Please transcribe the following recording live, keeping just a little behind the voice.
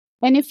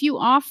And if you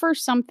offer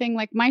something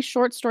like my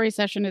short story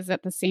session is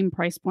at the same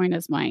price point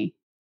as my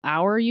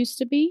hour used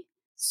to be.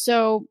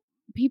 So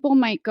people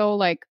might go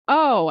like,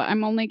 oh,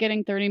 I'm only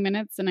getting 30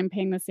 minutes and I'm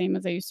paying the same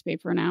as I used to pay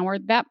for an hour.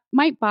 That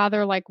might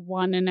bother like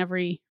one in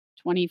every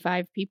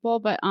 25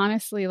 people. But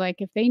honestly, like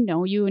if they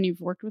know you and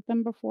you've worked with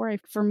them before,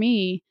 for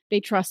me,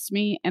 they trust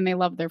me and they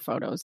love their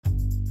photos.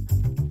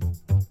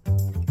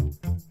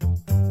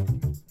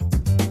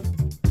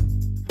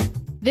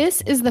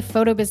 This is the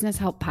Photo Business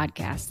Help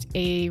Podcast,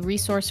 a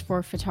resource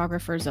for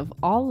photographers of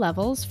all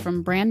levels,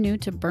 from brand new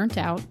to burnt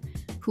out,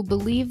 who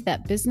believe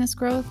that business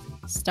growth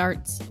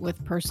starts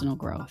with personal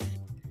growth.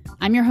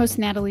 I'm your host,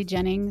 Natalie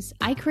Jennings.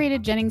 I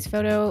created Jennings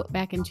Photo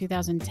back in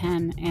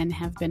 2010 and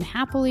have been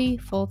happily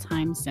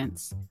full-time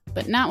since,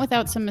 but not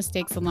without some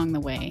mistakes along the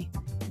way.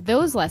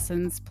 Those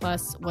lessons,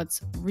 plus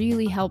what's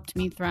really helped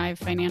me thrive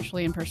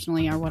financially and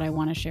personally, are what I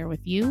want to share with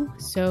you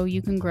so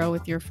you can grow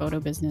with your photo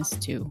business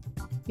too.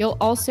 You'll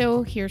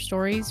also hear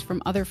stories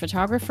from other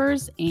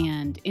photographers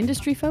and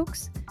industry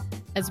folks,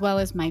 as well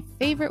as my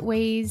favorite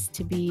ways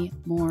to be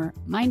more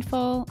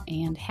mindful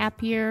and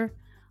happier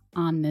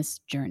on this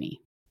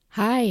journey.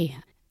 Hi,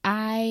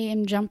 I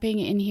am jumping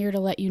in here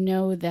to let you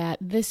know that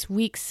this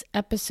week's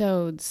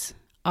episodes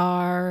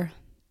are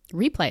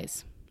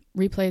replays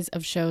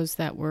of shows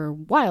that were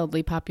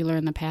wildly popular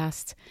in the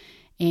past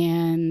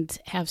and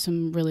have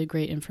some really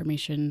great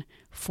information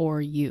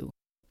for you.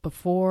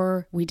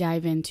 Before we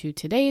dive into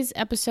today's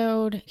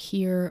episode,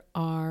 here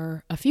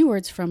are a few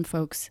words from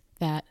folks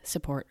that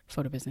support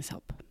Photo Business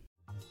Help.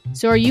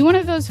 So are you one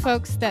of those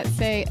folks that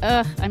say,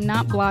 I'm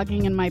not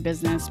blogging in my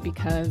business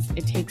because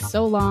it takes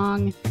so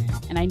long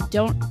and I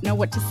don't know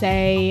what to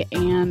say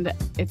and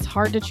it's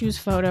hard to choose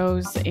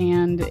photos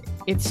and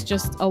it's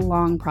just a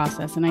long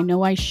process and I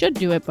know I should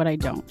do it, but I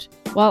don't?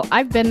 Well,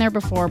 I've been there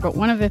before, but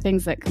one of the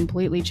things that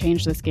completely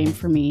changed this game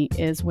for me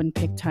is when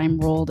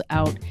PicTime rolled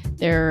out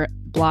their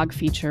blog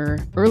feature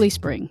early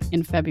spring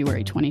in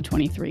February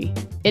 2023.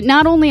 It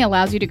not only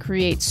allows you to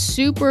create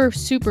super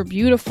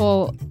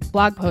beautiful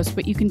blog posts,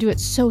 but you can do it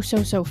so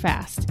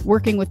fast,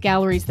 working with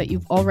galleries that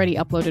you've already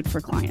uploaded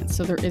for clients.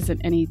 So there isn't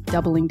any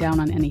doubling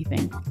down on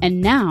anything. And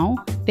now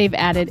they've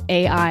added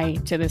AI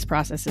to this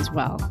process as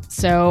well.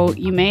 So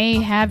you may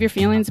have your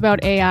feelings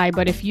about AI,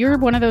 but if you're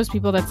one of those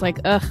people that's like,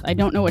 I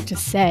don't know what to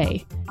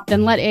say,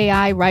 then let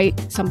AI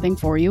write something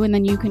for you, and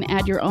then you can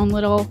add your own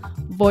little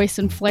voice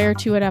and flair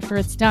to it after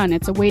it's done.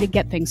 It's a way to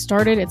get things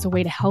started. It's a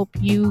way to help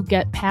you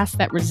get past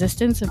that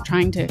resistance of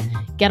trying to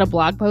get a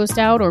blog post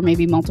out or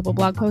maybe multiple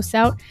blog posts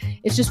out.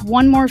 It's just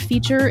one more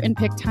feature in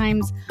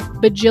PicTime's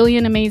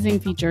bajillion amazing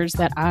features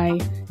that I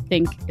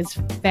think is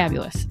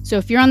fabulous. So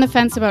if you're on the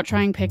fence about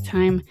trying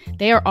PicTime,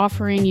 they are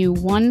offering you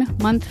 1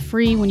 month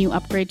free when you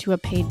upgrade to a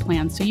paid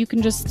plan. So you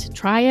can just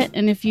try it.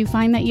 And if you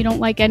find that you don't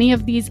like any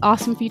of these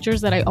awesome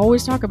features that I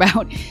always talk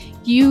about,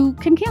 you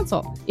can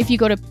cancel. If you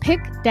go to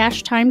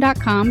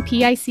pic-time.com,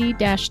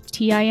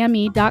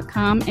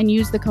 pic-time.com, and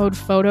use the code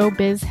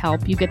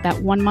PHOTOBIZHELP, you get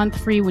that 1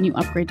 month free when you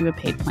upgrade to a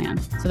paid plan.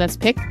 So that's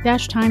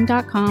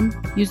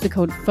pic-time.com, use the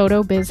code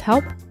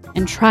PHOTOBIZHELP,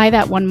 and try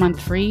that 1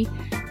 month free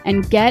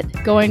and get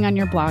going on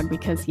your blog,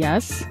 because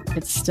yes,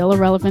 it's still a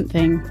relevant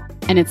thing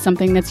and it's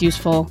something that's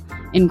useful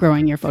in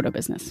growing your photo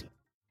business.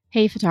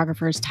 Hey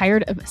photographers,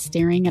 tired of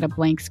staring at a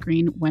blank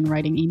screen when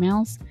writing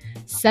emails?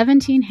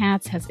 17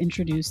 Hats has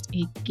introduced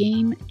a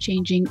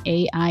game-changing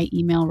AI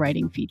email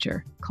writing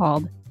feature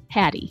called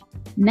Hattie.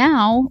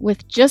 Now,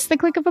 with just the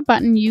click of a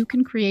button, you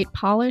can create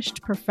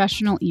polished,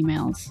 professional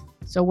emails.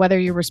 So whether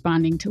you're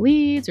responding to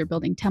leads or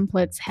building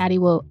templates, Hattie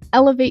will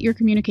elevate your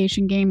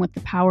communication game with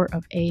the power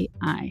of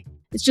AI.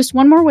 It's just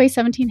one more way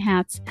 17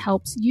 Hats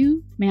helps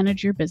you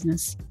manage your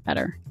business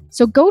better.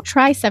 So go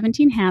try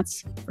 17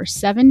 Hats for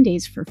 7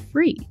 days for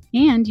free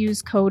and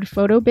use code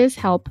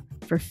PHOTOBIZHELP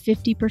for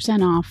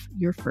 50% off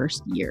your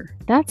first year.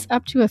 That's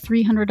up to a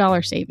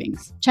 $300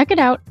 savings. Check it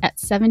out at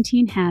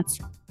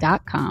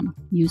 17hats.com.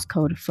 Use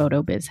code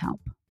PHOTOBIZHELP.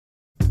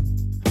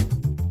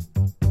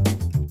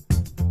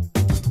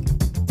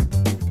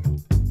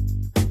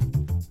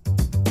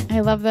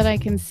 I love that I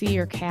can see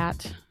your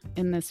cat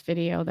in this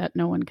video that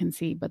no one can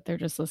see, but they're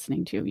just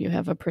listening to. You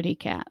have a pretty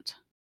cat.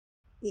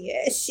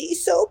 Yeah,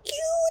 she's so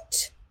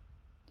cute.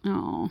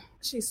 Oh,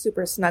 she's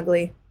super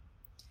snuggly.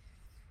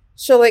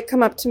 She'll like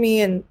come up to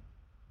me and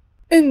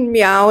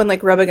meow and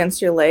like rub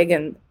against your leg,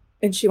 and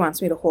she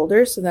wants me to hold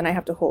her, so then I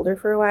have to hold her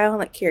for a while and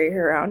like carry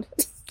her around.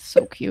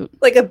 So cute.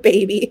 Like a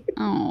baby.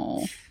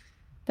 Oh,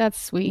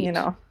 that's sweet. You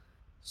know,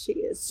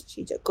 she's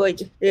a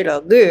good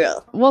little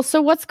girl. Well,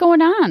 so what's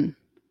going on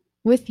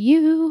with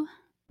you?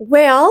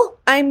 Well,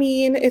 I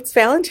mean, it's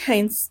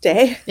Valentine's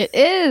Day. It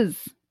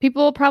is.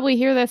 People will probably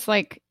hear this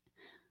like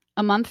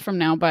a month from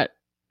now, but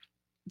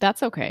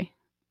that's okay.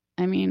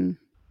 I mean,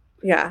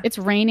 yeah, it's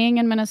raining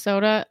in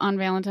Minnesota on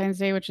Valentine's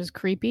Day, which is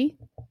creepy.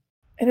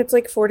 And it's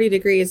like 40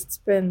 degrees. It's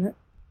been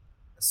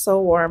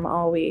so warm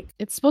all week.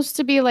 It's supposed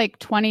to be like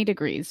 20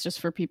 degrees, just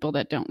for people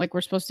that don't. Like,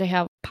 we're supposed to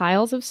have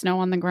piles of snow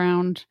on the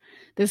ground.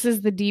 This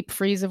is the deep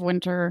freeze of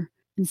winter.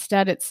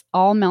 Instead, it's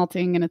all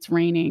melting and it's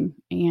raining,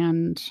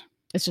 and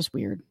it's just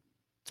weird.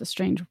 It's a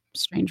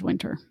strange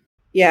winter.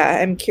 Yeah,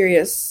 I'm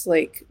curious,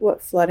 like,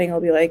 what flooding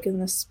will be like in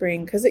the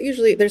spring, because it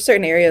usually, there's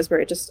certain areas where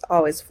it just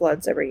always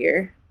floods every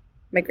year.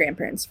 My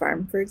grandparents'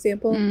 farm, for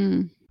example.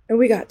 Mm. And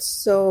we got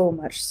so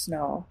much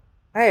snow.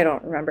 I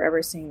don't remember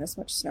ever seeing this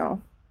much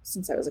snow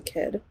since I was a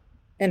kid.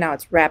 And now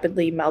it's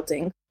rapidly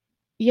melting.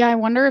 Yeah, I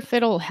wonder if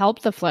it'll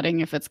help the flooding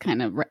if it's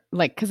kind of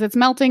like, because it's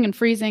melting and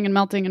freezing and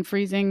melting and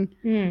freezing.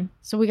 Mm.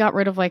 So we got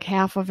rid of like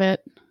half of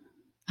it.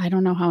 I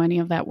don't know how any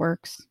of that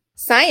works.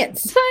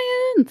 Science.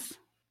 Science.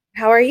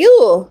 How are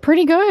you?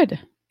 Pretty good.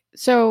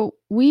 So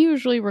we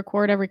usually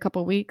record every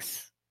couple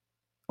weeks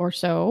or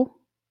so.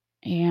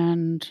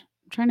 And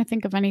I'm trying to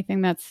think of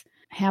anything that's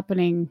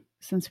happening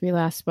since we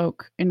last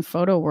spoke in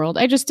photo world.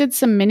 I just did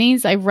some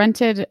minis. I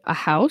rented a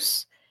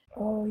house.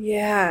 Oh,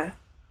 yeah.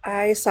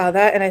 I saw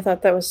that and I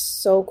thought that was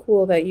so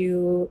cool that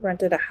you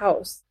rented a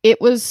house. It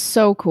was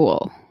so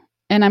cool.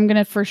 And I'm going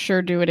to for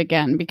sure do it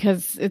again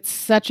because it's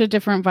such a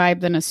different vibe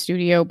than a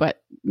studio.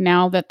 But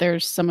now that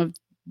there's some of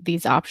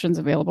these options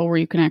available where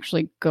you can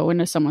actually go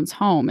into someone's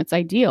home, it's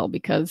ideal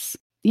because,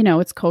 you know,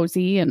 it's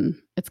cozy and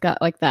it's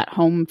got like that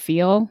home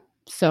feel.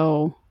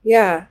 So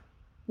yeah.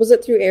 Was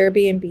it through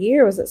Airbnb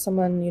or was it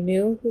someone you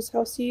knew whose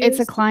house you used? It's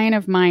a client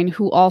of mine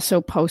who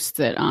also posts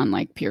it on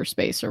like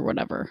Peerspace or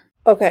whatever.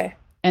 Okay.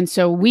 And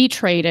so we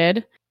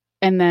traded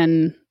and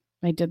then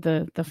I did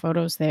the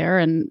photos there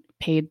and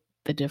paid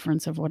the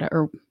difference of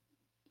whatever.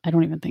 I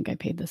don't even think I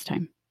paid this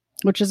time,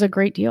 which is a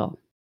great deal.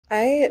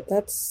 I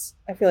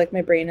feel like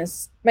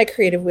my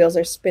creative wheels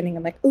are spinning.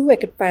 I'm like, ooh, I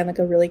could find like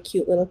a really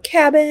cute little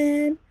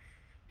cabin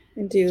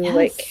and do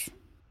like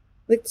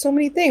so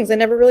many things. I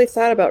never really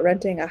thought about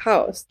renting a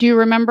house. Do you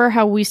remember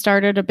how we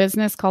started a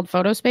business called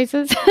Photo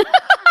Spaces?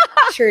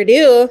 Sure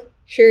do.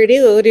 Sure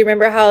do. Do you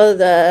remember how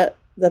the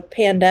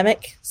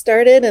pandemic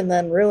started and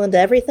then ruined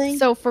everything?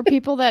 So for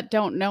people that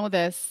don't know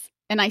this,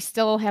 and I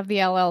still have the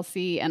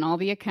LLC and all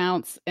the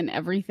accounts and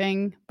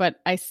everything,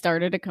 but I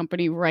started a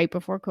company right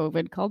before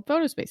COVID called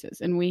Photo Spaces.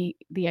 And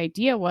the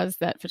idea was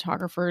that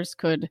photographers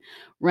could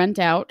rent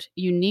out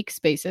unique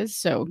spaces,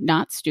 so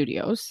not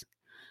studios,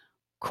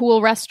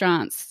 cool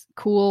restaurants,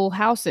 cool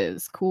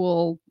houses,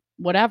 cool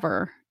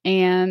whatever,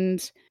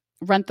 and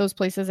rent those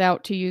places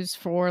out to use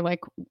for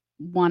like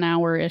 1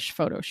 hour-ish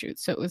photo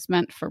shoots. So it was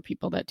meant for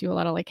people that do a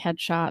lot of like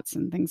headshots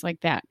and things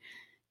like that.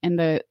 And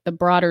the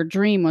broader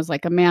dream was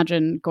like,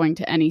 imagine going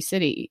to any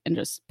city and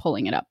just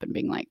pulling it up and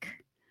being like,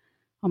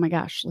 oh my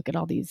gosh, look at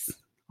all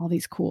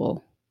these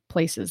cool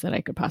places that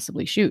I could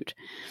possibly shoot.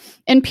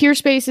 And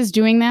Peerspace is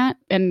doing that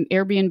and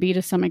Airbnb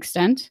to some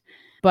extent,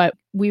 but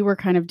we were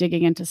kind of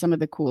digging into some of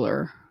the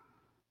cooler,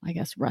 I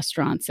guess,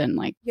 restaurants and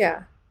like,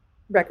 yeah,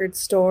 record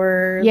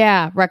stores.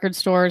 Yeah, record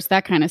stores,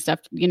 that kind of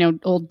stuff, you know,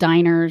 old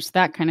diners,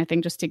 that kind of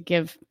thing, just to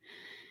give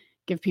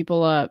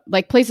people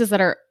like places that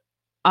are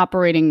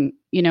operating,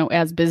 you know,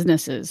 as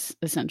businesses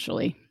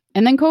essentially.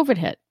 And then COVID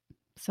hit.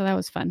 So that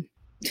was fun.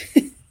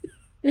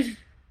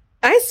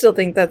 I still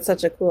think that's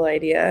such a cool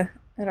idea.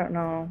 I don't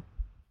know.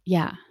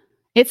 Yeah.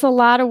 It's a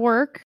lot of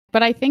work,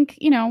 but I think,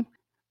 you know,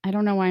 I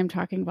don't know why I'm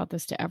talking about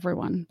this to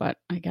everyone, but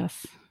I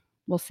guess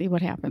we'll see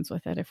what happens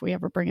with it if we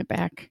ever bring it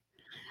back.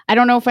 I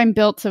don't know if I'm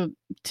built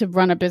to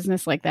run a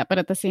business like that, but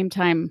at the same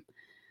time,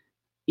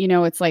 you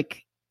know, it's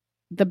like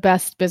the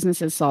best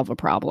businesses solve a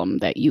problem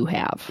that you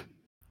have.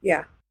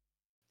 Yeah.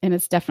 And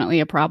it's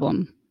definitely a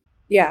problem.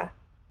 Yeah.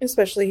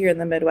 Especially here in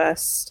the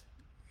Midwest.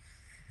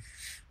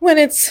 When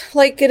it's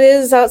like it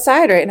is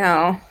outside right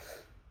now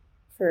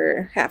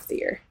for half the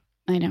year.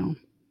 I know.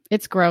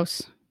 It's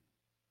gross.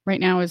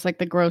 Right now is like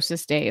the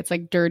grossest day. It's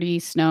like dirty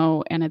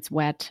snow and it's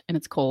wet and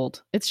it's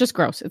cold. It's just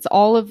gross. It's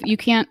all of, you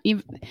can't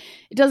even,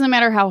 it doesn't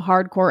matter how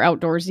hardcore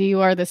outdoorsy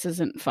you are. This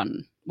isn't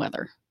fun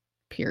weather,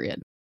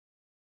 period.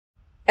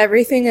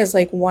 Everything is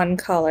like one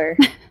color.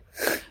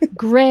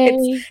 Gray.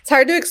 It's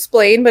hard to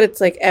explain, but it's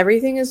like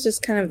everything is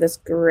just kind of this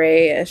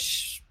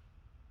grayish,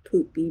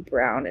 poopy,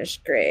 brownish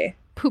gray.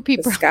 Poopy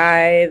the brown.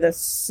 Sky, the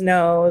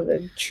snow,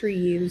 the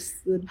trees.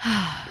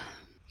 But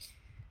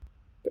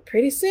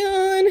pretty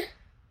soon,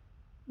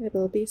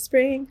 it'll be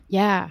spring.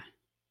 Yeah.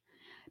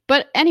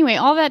 But anyway,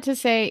 all that to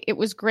say, it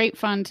was great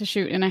fun to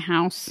shoot in a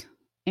house,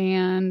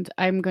 and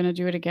I'm going to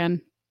do it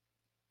again.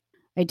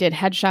 I did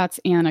headshots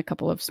and a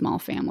couple of small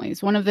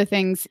families. One of the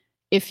things,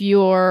 if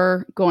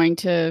you're going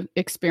to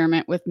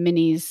experiment with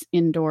minis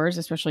indoors,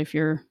 especially if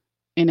you're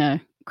in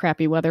a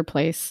crappy weather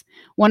place,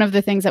 one of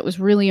the things that was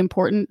really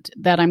important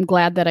that I'm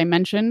glad that I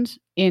mentioned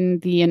in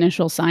the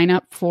initial sign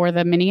up for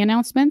the mini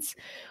announcements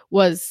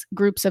was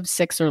groups of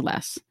 6 or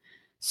less.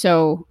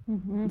 So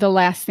the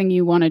last thing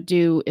you want to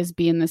do is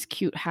be in this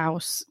cute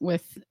house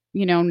with,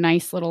 you know,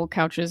 nice little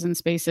couches and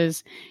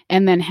spaces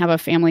and then have a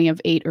family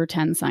of 8 or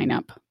 10 sign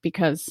up,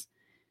 because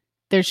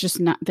there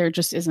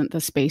just isn't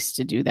the space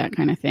to do that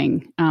kind of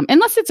thing.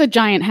 Unless it's a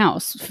giant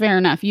house, fair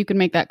enough. You can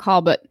make that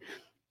call, but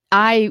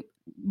I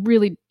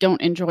really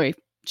don't enjoy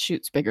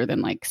shoots bigger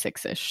than like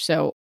 6-ish.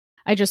 So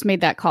I just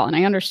made that call, and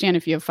I understand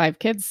if you have 5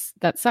 kids,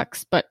 that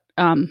sucks. But,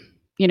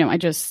 you know,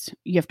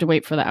 you have to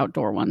wait for the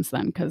outdoor ones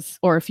then,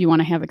 or if you want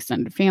to have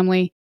extended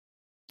family.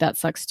 that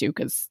sucks too,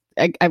 because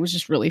I was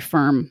just really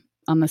firm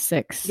on the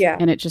 6. Yeah.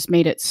 And it just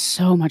made it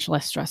so much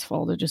less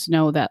stressful to just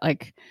know that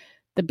like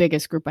the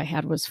biggest group I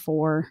had was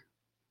 4.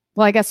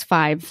 Well, I guess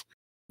 5,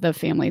 the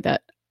family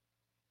that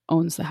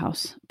owns the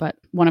house, but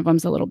one of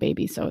them's a little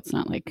baby. So it's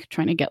not like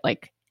trying to get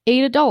like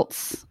 8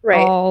 adults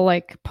all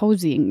like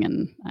posing,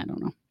 and I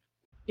don't know.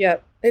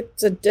 Yep.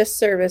 It's a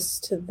disservice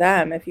to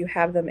them if you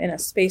have them in a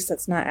space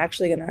that's not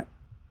actually going to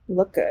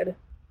look good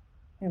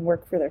and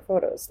work for their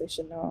photos. They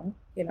should know,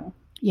 you know.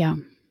 Yeah.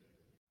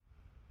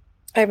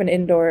 I have an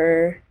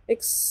indoor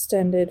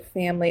extended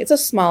family. It's a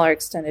smaller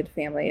extended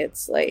family.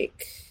 It's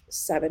like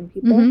 7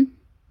 people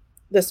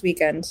this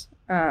weekend.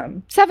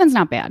 7's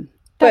not bad.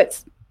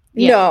 But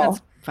no.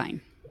 That's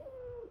fine.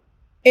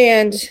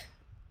 And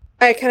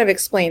I kind of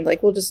explained,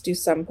 like, we'll just do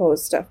some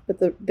pose stuff, but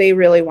they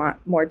really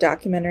want more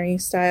documentary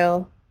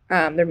style.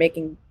 They're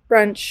making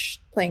brunch,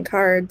 playing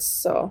cards,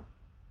 so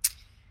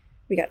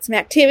we got some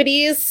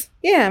activities.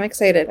 Yeah, I'm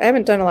excited. I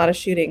haven't done a lot of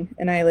shooting,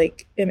 and I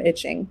like am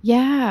itching.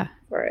 Yeah,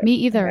 for it. Me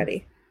either.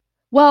 Already.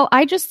 Well,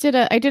 I did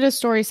a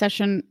story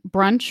session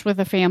brunch with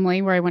a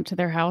family where I went to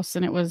their house,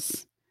 and it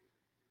was,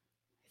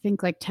 I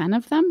think, like 10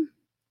 of them.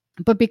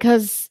 But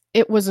because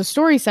it was a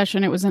story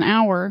session, it was an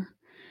hour,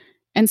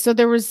 and so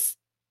there was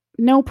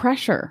no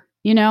pressure.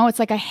 You know, it's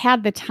like I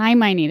had the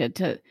time I needed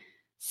to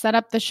set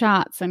up the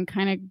shots and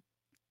kind of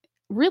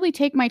really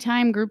take my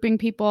time grouping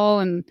people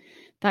and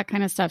that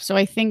kind of stuff. So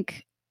I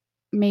think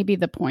maybe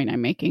the point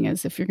I'm making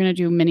is if you're going to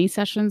do mini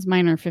sessions,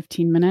 mine are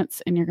 15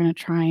 minutes, and you're going to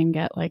try and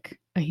get like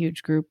a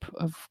huge group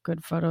of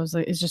good photos.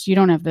 It's just, you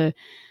don't have the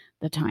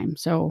time.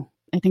 So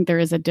I think there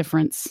is a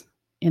difference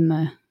in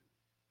the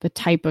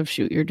type of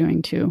shoot you're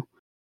doing too.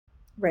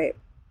 Right.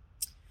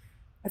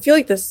 I feel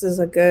like this is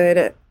a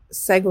good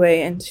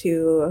segue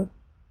into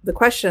the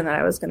question that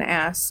I was going to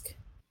ask.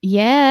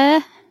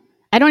 Yeah.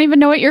 I don't even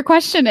know what your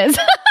question is.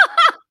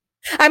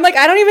 I'm like,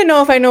 I don't even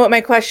know if I know what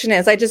my question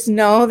is. I just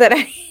know that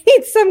I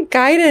need some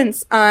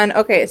guidance on,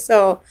 okay,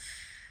 so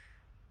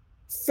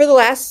for the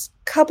last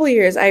couple of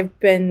years, I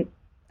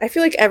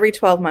feel like every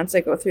 12 months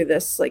I go through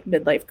this like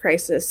midlife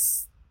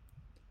crisis,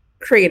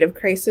 creative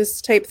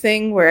crisis type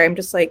thing where I'm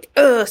just like,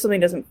 ugh, something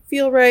doesn't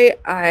feel right.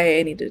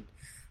 I need to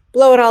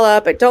blow it all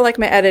up. I don't like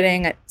my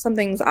editing.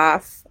 Something's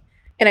off.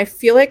 And I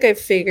feel like I've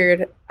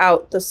figured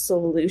out the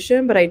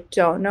solution, but I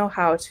don't know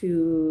how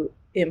to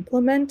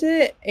implement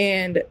it.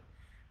 And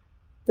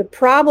the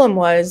problem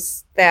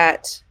was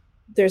that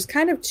there's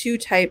kind of 2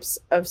 types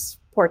of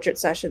portrait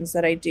sessions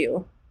that I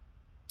do.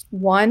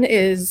 One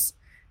is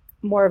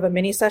more of a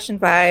mini session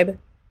vibe.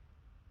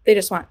 They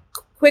just want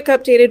quick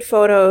updated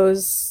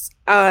photos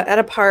at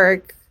a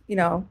park. You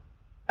know,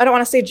 I don't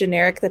want to say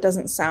generic. That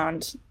doesn't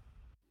sound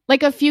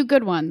like a few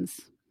good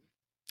ones.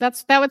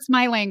 That was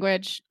my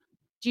language.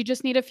 Do you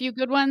just need a few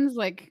good ones?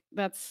 Like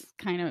that's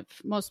kind of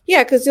most.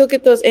 Yeah, because you'll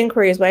get those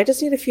inquiries, but I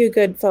just need a few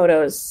good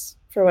photos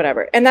for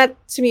whatever. And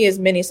that to me is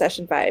mini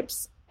session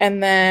vibes.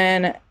 And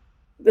then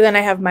I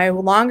have my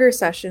longer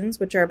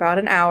sessions, which are about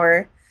an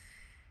hour.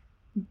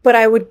 But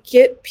I would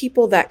get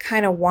people that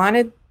kind of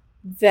wanted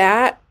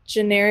that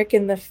generic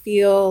in the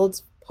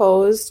field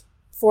pose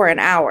for an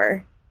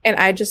hour. And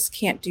I just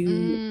can't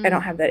I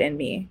don't have that in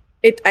me.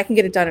 I can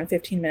get it done in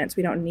 15 minutes.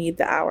 We don't need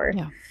the hour.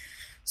 Yeah.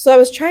 So I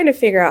was trying to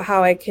figure out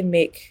how I can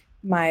make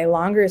my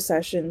longer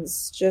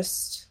sessions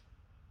just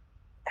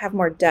have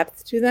more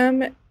depth to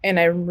them. And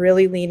I'm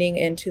really leaning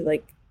into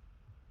like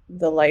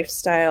the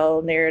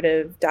lifestyle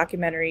narrative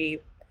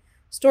documentary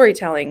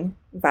storytelling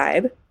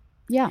vibe.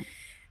 Yeah.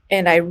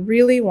 And I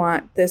really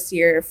want this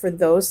year for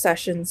those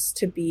sessions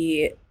to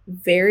be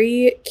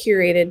very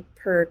curated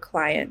per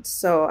client.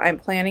 So I'm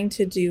planning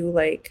to do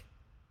like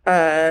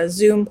a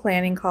Zoom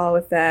planning call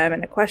with them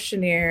and a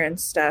questionnaire and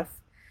stuff.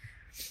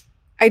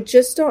 I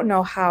just don't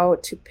know how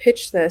to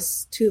pitch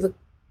this to the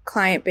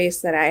client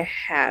base that I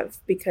have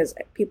because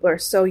people are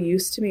so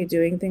used to me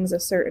doing things a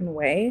certain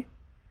way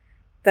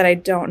that I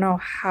don't know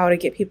how to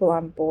get people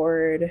on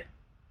board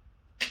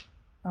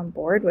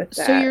with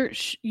that.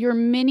 So your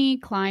mini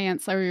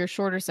clients or your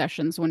shorter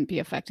sessions wouldn't be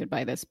affected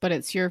by this, but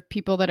it's your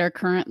people that are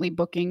currently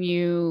booking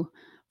you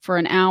for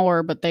an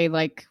hour, but they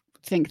like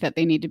think that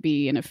they need to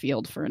be in a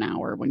field for an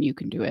hour when you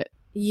can do it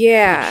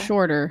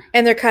shorter.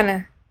 And they're kind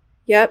of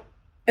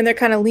and they're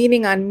kind of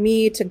leaning on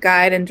me to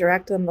guide and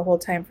direct them the whole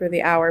time for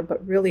the hour,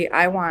 but really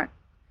I want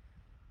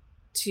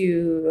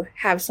to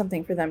have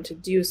something for them to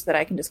do so that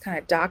I can just kind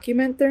of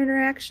document their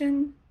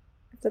interaction.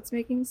 That's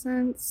making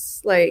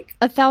sense. Like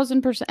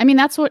 1,000%. I mean,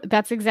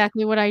 that's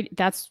exactly what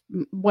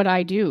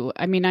I do.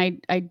 I mean,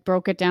 I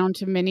broke it down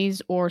to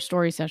minis or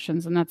story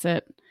sessions and that's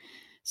it.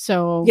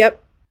 So,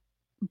 yep.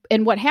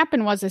 And what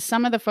happened was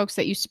some of the folks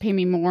that used to pay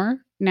me more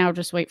now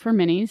just wait for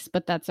minis,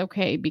 but that's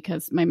okay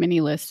because my mini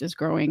list is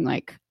growing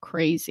like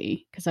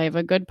crazy because I have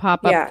a good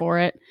pop-up for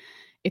it.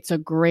 It's a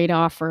great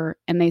offer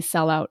and they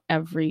sell out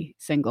every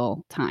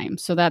single time.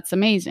 So that's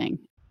amazing.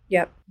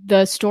 Yep.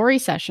 The story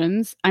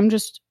sessions,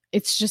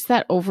 it's just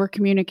that over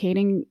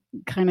communicating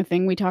kind of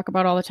thing we talk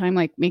about all the time,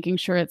 like making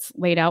sure it's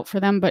laid out for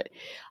them. But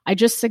I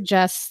just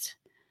suggest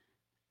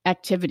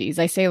activities.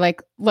 I say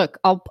like, look,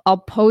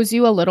 I'll pose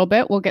you a little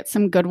bit. We'll get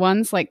some good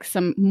ones, like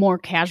some more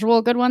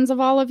casual good ones of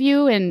all of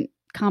you and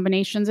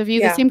combinations of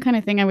you. The same kind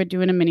of thing I would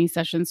do in a mini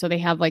session. So they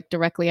have like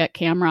directly at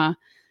camera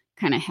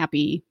kind of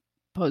happy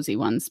posy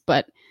ones.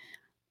 But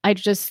I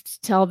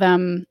just tell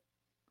them,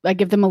 I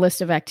give them a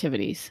list of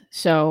activities.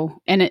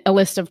 So, and a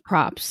list of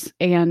props.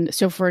 And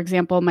so, for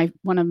example,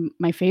 one of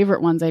my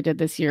favorite ones I did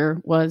this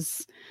year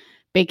was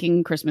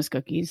baking Christmas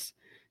cookies.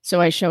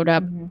 So I showed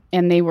up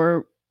and they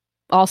were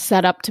all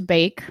set up to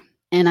bake.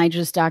 And I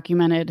just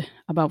documented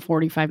about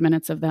 45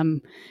 minutes of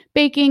them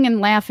baking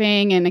and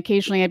laughing. And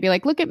occasionally I'd be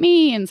like, look at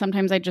me. And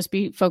sometimes I'd just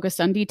be focused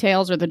on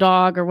details or the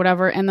dog or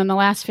whatever. And then the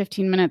last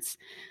 15 minutes,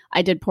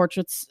 I did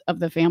portraits of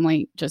the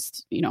family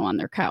just, on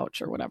their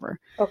couch or whatever.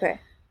 Okay.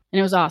 And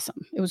it was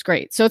awesome. It was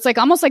great. So it's like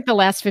almost like the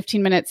last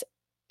 15 minutes,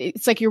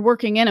 it's like you're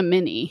working in a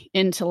mini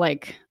into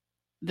like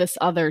this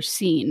other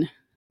scene.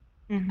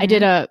 I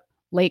did a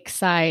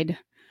lakeside,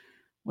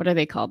 what are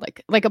they called?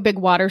 Like a big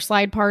water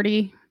slide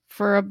party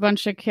for a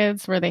bunch of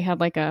kids where they had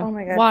like a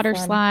water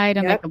slide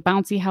and like a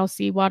bouncy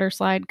housey water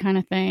slide kind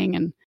of thing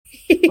and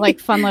like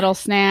fun little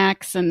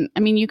snacks. And I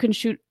mean, you can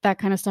shoot that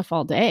kind of stuff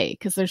all day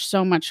because there's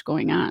so much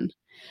going on.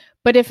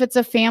 But if it's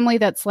a family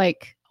that's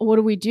like, what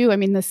do we do? I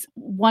mean, this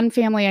one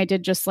family I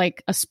did just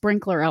like a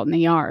sprinkler out in the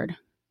yard,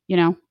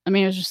 I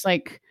mean, it was just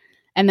like,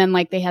 and then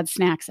like they had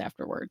snacks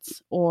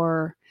afterwards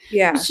or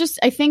it's just,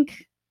 I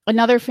think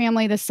another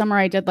family this summer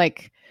I did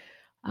like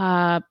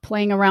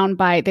playing around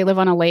they live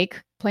on a lake,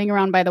 playing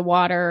around by the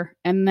water.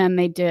 And then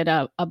they did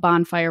a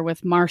bonfire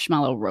with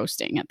marshmallow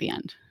roasting at the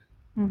end.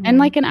 And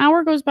like an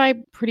hour goes by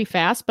pretty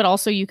fast, but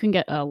also you can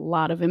get a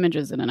lot of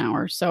images in an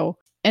hour. So,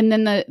 and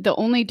then the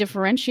only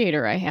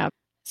differentiator I have,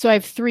 so I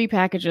have 3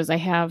 packages. I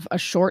have a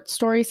short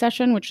story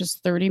session, which is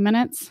 30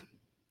 minutes,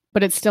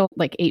 but it's still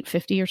like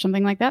 $850 or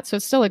something like that. So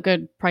it's still a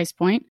good price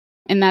point.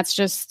 And that's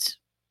just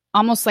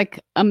almost like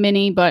a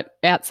mini, but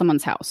at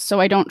someone's house. So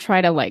I don't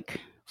try to like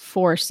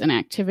force an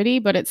activity,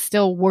 but it's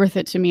still worth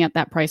it to me at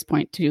that price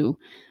point to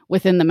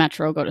within the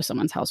metro, go to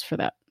someone's house for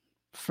that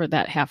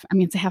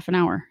it's a half an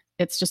hour.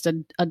 It's just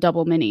a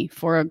double mini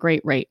for a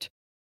great rate.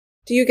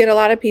 Do you get a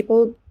lot of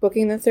people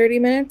booking the 30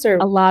 minutes or?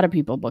 A lot of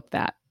people book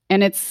that.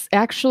 And it's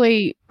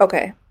actually,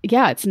 okay.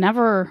 Yeah,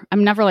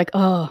 I'm never like,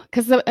 oh,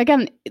 because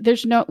again,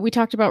 we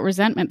talked about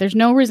resentment. There's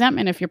no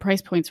resentment if your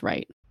price point's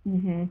right.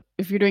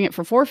 If you're doing it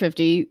for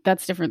 $450,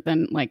 that's different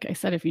than, like I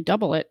said, if you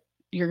double it,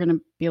 you're going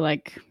to be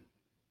like,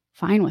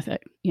 fine with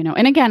it,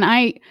 And again,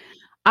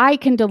 I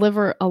can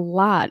deliver a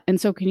lot and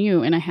so can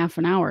you in a half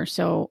an hour.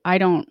 So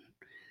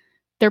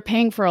they're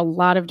paying for a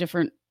lot of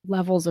different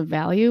levels of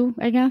value,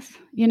 I guess,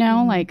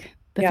 like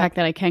the fact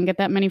that I can get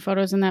that many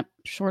photos in that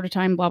short a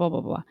time, blah, blah,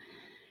 blah, blah.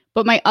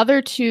 But my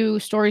other 2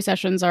 story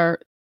sessions are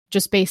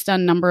just based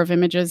on number of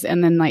images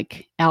and then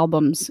like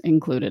albums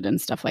included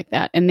and stuff like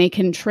that. And they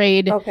can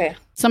trade. Okay.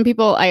 Some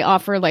people I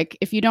offer, like,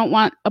 if you don't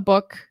want a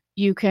book,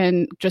 you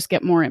can just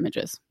get more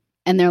images.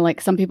 And they're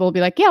like, some people will be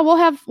like, yeah,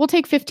 we'll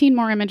take 15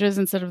 more images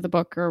instead of the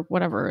book or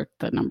whatever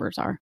the numbers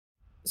are.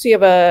 So you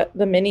have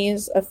the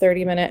minis, a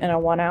 30-minute and a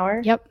 1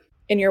 hour? Yep.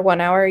 In your 1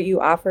 hour,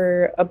 you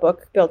offer a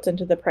book built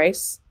into the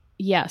price?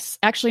 Yes.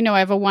 Actually, no, I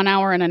have a 1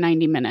 hour and a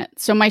 90-minute.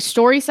 So my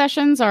story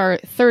sessions are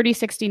 30,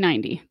 60,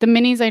 90. The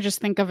minis I just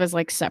think of as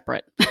like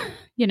separate,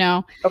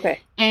 Okay.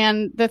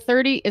 And the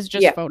 30 is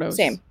just photos.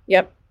 Same.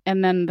 Yep.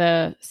 And then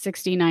the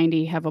 60,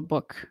 90 have a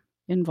book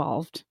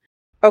involved.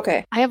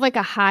 Okay. I have like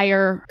a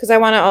higher... Because I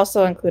want to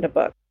also include a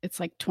book. It's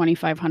like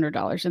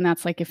 $2,500. And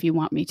that's like if you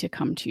want me to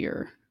come to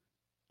your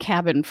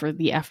cabin for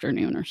the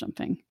afternoon or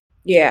something.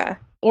 Yeah.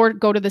 Or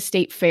go to the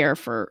state fair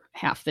for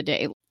half the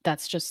day.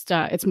 That's just,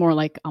 it's more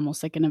like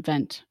almost like an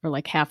event or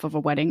like half of a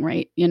wedding,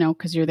 right?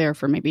 Because you're there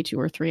for maybe 2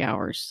 or 3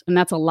 hours. And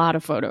that's a lot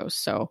of photos.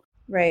 So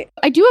right.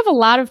 I do have a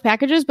lot of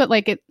packages, but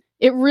like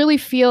it really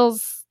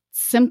feels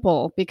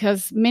simple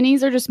because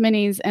minis are just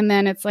minis. And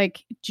then it's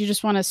like, do you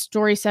just want a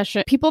story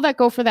session? People that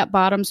go for that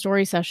bottom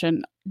story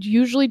session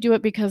usually do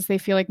it because they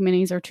feel like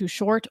minis are too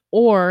short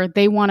or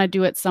they want to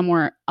do it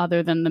somewhere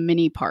other than the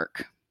mini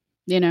park,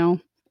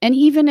 And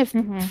even if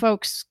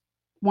folks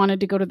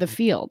wanted to go to the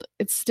field,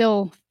 it's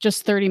still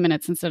just 30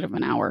 minutes instead of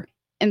an hour.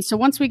 And so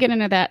once we get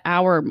into that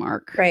hour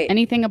mark,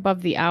 anything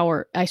above the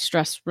hour, I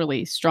stress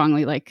really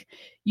strongly, like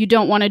you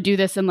don't want to do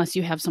this unless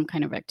you have some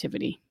kind of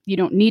activity. You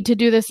don't need to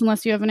do this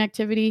unless you have an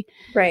activity.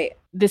 Right.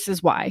 This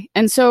is why.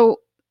 And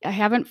so I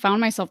haven't found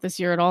myself this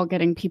year at all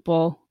getting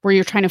people where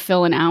you're trying to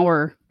fill an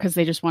hour because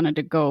they just wanted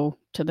to go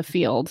to the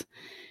field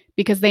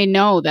because they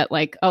know that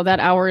like, oh, that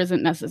hour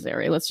isn't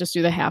necessary. Let's just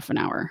do the half an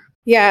hour.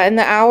 Yeah. And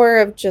the hour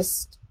of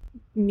just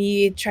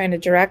me trying to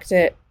direct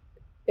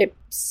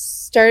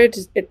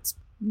it's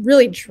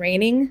really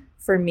draining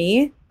for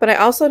me, but I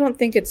also don't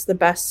think it's the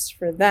best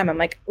for them. I'm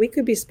like, we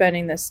could be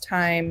spending this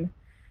time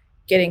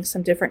getting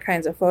some different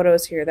kinds of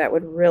photos here that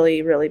would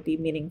really, really be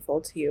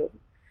meaningful to you.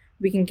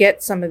 We can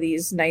get some of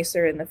these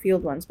nicer in the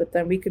field ones, but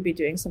then we could be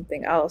doing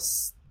something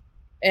else.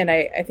 And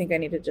I think I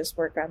need to just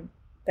work on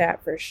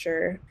that for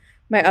sure.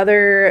 My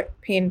other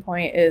pain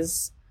point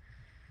is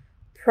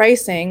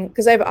pricing,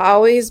 because I've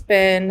always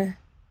been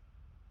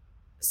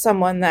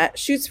someone that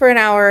shoots for an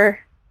hour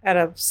at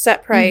a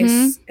set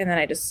price, and then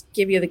I just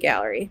give you the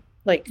gallery,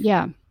 like,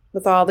 yeah,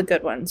 with all the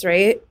good ones,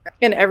 right?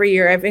 And every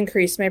year I've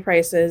increased my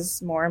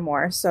prices more and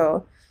more.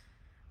 So,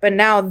 but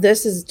now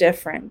this is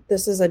different.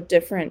 This is a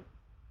different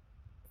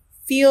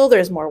feel.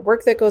 There's more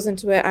work that goes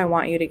into it. I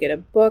want you to get a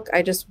book.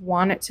 I just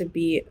want it to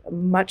be a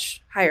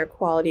much higher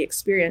quality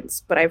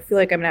experience, but I feel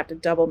like I'm gonna have to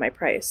double my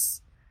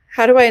price.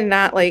 How do I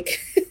not like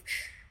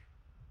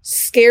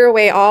scare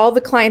away all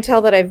the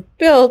clientele that I've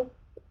built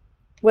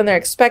when they're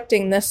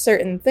expecting this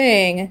certain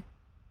thing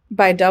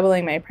by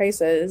doubling my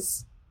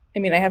prices? I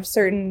mean, I have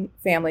certain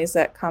families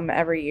that come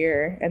every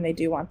year and they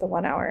do want the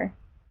 1 hour.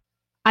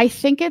 I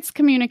think it's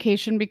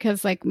communication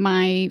because like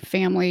my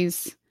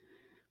families,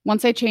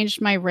 once I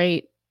changed my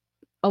rate,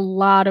 a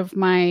lot of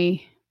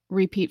my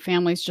repeat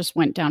families just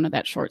went down to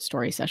that short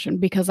story session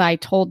because I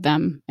told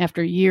them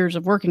after years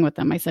of working with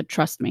them, I said,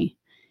 trust me,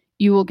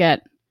 you will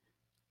get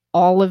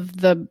all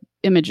of the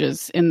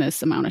images in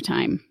this amount of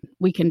time.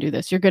 We can do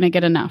this. You're going to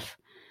get enough.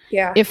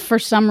 Yeah. If for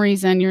some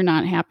reason you're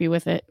not happy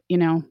with it,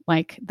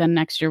 like then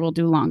next year we'll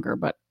do longer.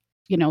 But,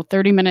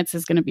 30 minutes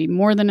is going to be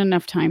more than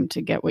enough time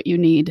to get what you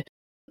need.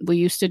 We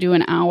used to do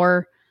an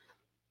hour.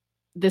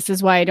 This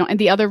is why I don't. And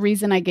the other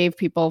reason I gave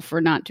people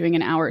for not doing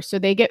an hour. So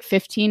they get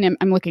 15.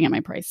 I'm looking at my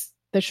price.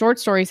 The short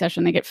story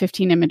session, they get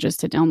 15 images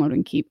to download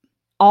and keep.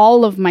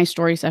 All of my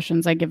story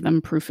sessions, I give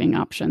them proofing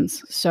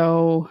options.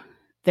 So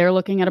they're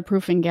looking at a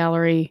proofing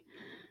gallery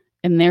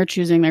and they're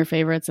choosing their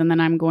favorites, and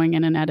then I'm going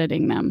in and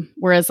editing them.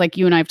 Whereas like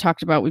you and I have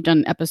talked about, we've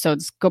done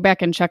episodes, go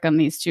back and check on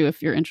these too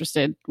if you're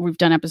interested. We've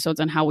done episodes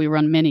on how we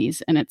run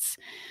minis, and it's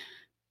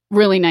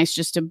really nice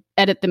just to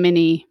edit the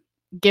mini,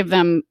 give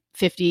them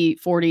 50,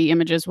 40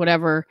 images,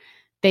 whatever.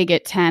 They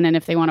get 10, and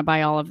if they want to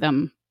buy all of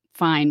them,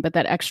 fine. But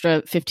that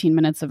extra 15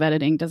 minutes of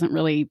editing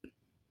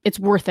it's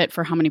worth it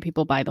for how many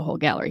people buy the whole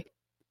gallery.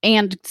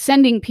 And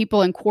sending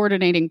people and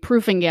coordinating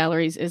proofing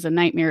galleries is a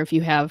nightmare if you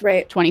have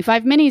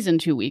 25 minis in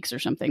 2 weeks or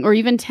something, or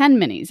even 10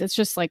 minis. It's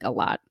just like a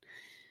lot.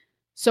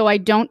 So I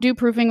don't do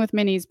proofing with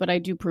minis, but I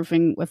do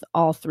proofing with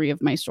all 3 of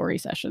my story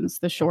sessions,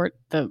 the short,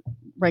 the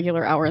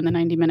regular hour, and the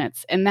 90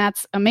 minutes. And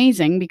that's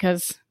amazing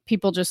because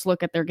people just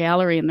look at their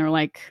gallery and they're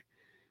like,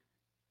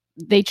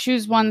 they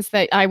choose ones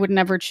that I would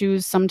never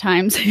choose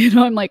sometimes.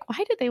 I'm like,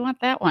 why did they want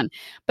that one?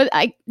 But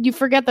you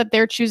forget that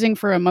they're choosing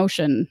for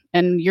emotion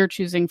and you're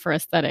choosing for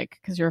aesthetic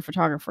because you're a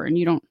photographer and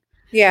you don't.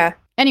 Yeah.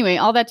 Anyway,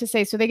 all that to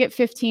say, so they get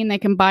 15, they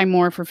can buy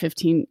more for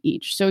 15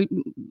 each. So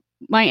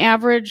my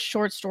average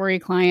short story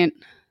client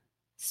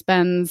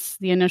spends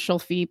the initial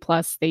fee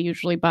plus they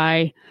usually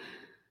buy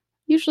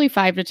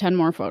 5 to 10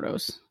 more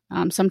photos,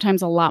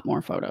 sometimes a lot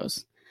more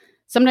photos.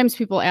 Sometimes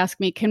people ask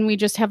me, can we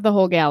just have the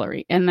whole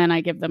gallery? And then I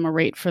give them a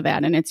rate for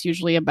that. And it's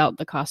usually about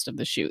the cost of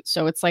the shoot.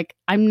 So it's like,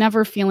 I'm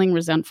never feeling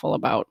resentful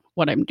about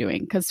what I'm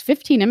doing because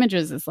 15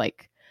 images is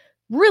like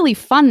really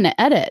fun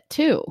to edit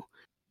too.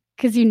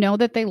 Because you know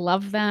that they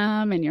love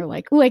them and you're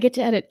like, oh, I get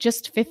to edit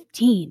just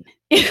 15.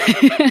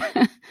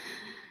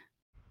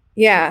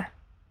 Yeah.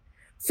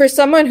 For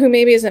someone who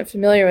maybe isn't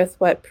familiar with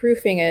what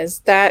proofing is,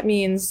 that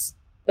means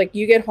like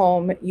you get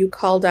home, you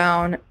call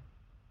down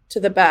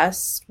to the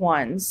best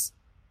ones,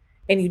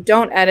 and you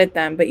don't edit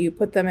them, but you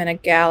put them in a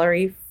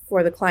gallery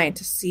for the client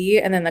to see.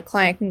 And then the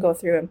client can go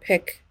through and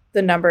pick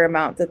the number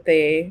amount that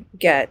they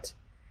get,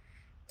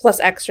 plus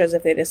extras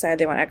if they decide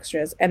they want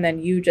extras. And then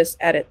you just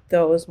edit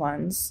those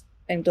ones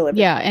and deliver.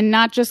 Yeah. And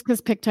not just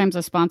because PicTime's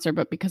a sponsor,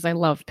 but because I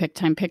love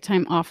PicTime.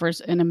 PicTime offers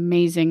an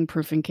amazing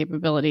proofing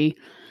capability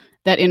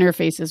that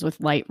interfaces with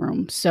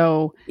Lightroom.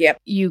 So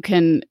you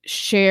can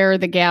share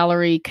the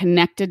gallery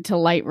connected to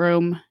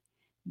Lightroom.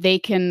 They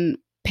can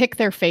pick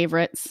their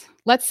favorites.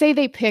 Let's say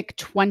they pick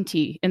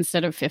 20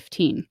 instead of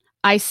 15.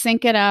 I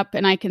sync it up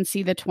and I can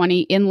see the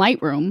 20 in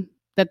Lightroom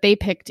that they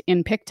picked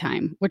in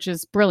PicTime, which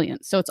is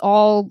brilliant. So it's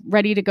all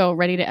ready to go,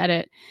 ready to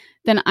edit.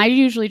 Then I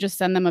usually just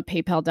send them a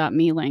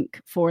paypal.me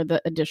link for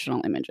the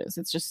additional images.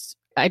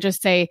 I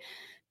just say,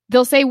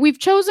 they'll say, we've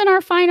chosen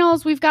our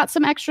finals. We've got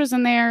some extras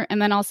in there.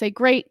 And then I'll say,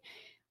 great,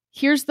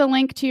 here's the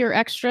link to your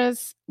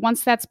extras.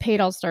 Once that's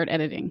paid, I'll start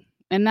editing.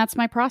 And that's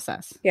my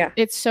process. Yeah.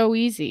 It's so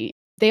easy.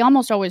 They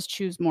almost always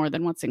choose more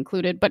than what's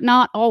included, but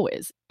not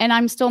always. And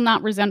I'm still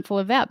not resentful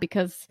of that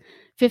because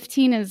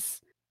 15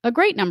 is a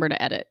great number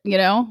to edit.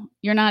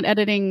 You're not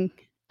editing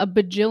a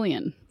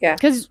bajillion. Yeah.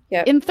 Because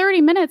in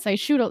 30 minutes, I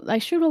shoot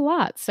a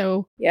lot.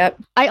 So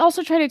I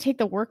also try to take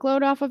the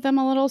workload off of them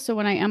a little. So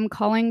when I am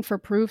calling for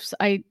proofs,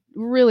 I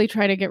really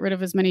try to get rid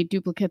of as many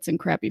duplicates and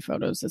crappy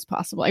photos as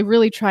possible. I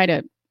really try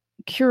to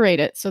curate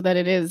it so that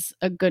it is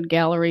a good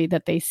gallery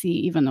that they see,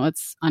 even though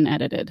it's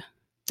unedited.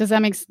 Does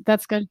that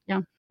that's good?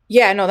 Yeah.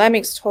 Yeah, no, that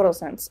makes total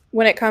sense.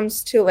 When it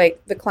comes to like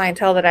the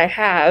clientele that I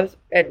have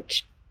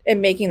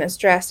and making this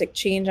drastic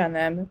change on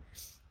them,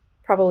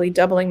 probably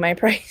doubling my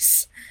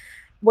price,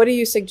 what do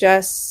you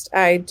suggest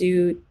I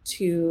do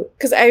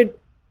because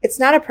it's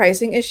not a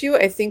pricing issue.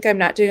 I think I'm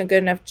not doing a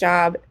good enough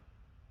job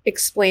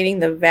explaining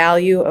the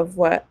value of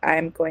what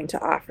I'm going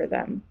to offer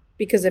them.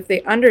 Because if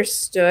they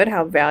understood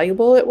how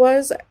valuable it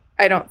was,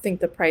 I don't think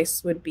the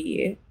price would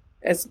be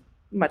as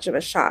much of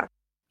a shock.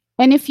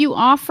 And if you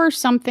offer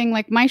something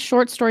like my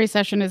short story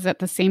session is at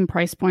the same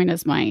price point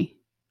as my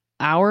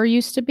hour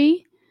used to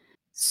be.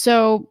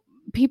 So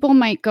people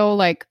might go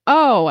like,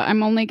 oh,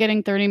 I'm only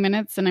getting 30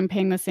 minutes and I'm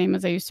paying the same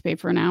as I used to pay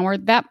for an hour.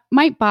 That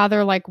might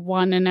bother like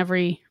one in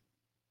every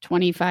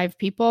 25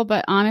 people.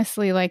 But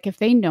honestly, like if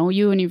they know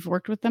you and you've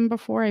worked with them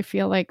before, I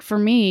feel like for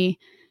me,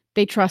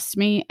 they trust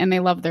me and they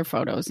love their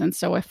photos. And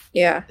so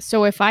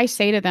if I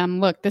say to them,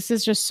 look, this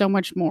is just so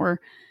much more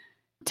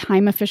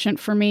time efficient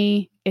for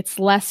me. It's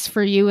less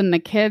for you and the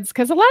kids.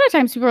 Because a lot of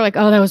times people are like,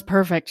 oh, that was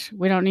perfect.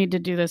 We don't need to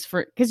do this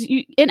because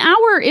an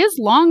hour is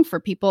long for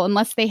people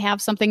unless they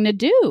have something to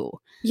do.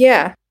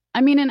 Yeah.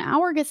 I mean, an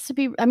hour gets to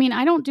be, I mean,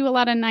 I don't do a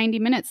lot of 90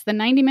 minutes. The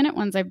 90-minute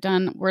ones I've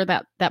done were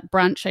that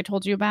brunch I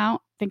told you about.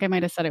 I think I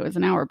might have said it was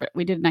an hour, but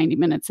we did 90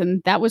 minutes.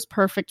 And that was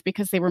perfect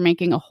because they were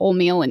making a whole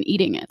meal and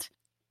eating it,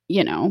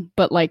 you know.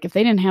 But like if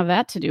they didn't have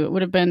that to do, it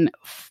would have been,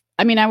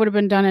 I mean, I would have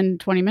been done in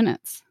 20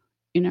 minutes,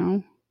 you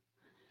know.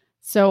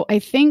 So I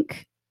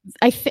think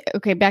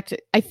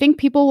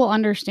people will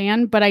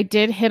understand, but I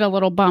did hit a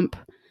little bump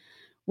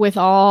with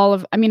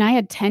I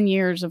had 10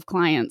 years of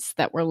clients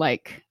that were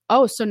like,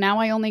 oh, so now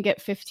I only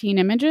get 15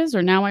 images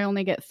or now I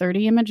only get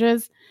 30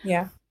 images.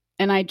 Yeah.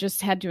 And I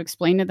just had to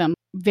explain to them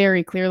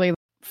very clearly,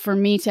 for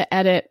me to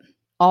edit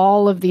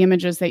all of the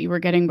images that you were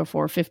getting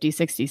before 50,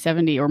 60,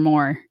 70 or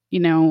more, you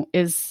know,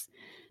 is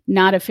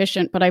not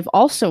efficient. But I've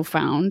also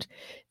found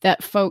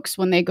that folks,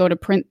 when they go to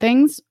print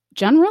things,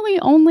 generally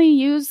only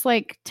use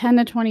like 10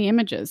 to 20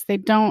 images. They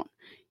don't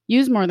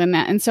use more than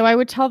that. And so I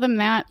would tell them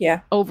that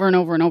over and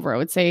over and over. I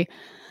would say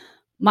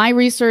my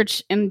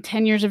research in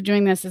 10 years of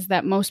doing this is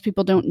that most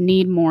people don't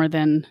need more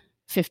than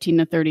 15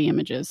 to 30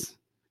 images.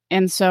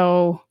 And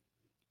so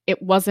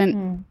it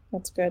wasn't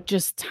that's good.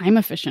 Just time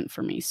efficient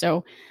for me.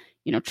 So,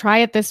 you know, try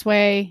it this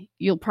way.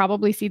 You'll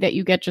probably see that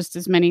you get just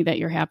as many that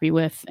you're happy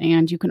with,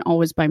 and you can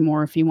always buy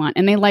more if you want.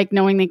 And they like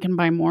knowing they can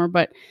buy more,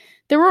 but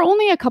there were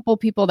only a couple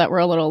people that were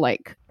a little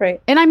like,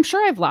 right. And I'm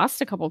sure I've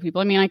lost a couple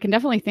people. I mean, I can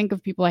definitely think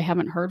of people I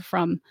haven't heard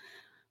from,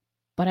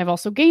 but I've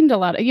also gained a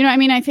lot of, you know, I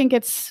mean, I think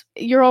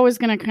you're always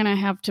going to kind of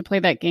have to play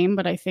that game,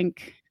 but I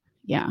think,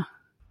 yeah.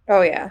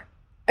 Oh yeah.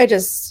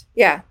 This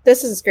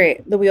is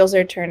great. The wheels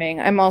are turning.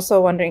 I'm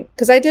also wondering,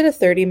 because I did a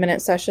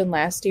 30-minute session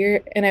last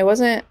year and it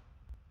wasn't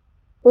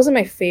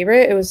my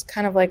favorite. It was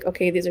kind of like,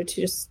 okay, these are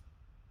just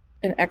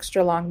an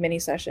extra long mini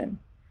session.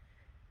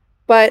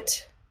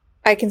 But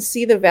I can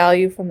see the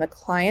value from the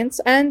client's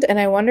end. And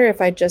I wonder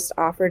if I just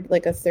offered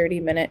like a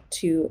 30-minute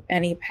to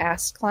any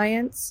past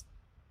clients,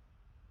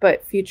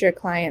 but future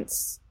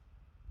clients,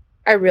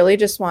 I really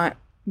just want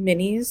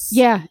minis.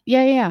 Yeah.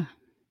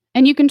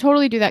 And you can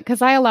totally do that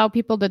because I allow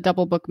people to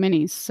double book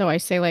minis. So I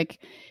say, like,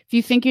 if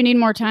you think you need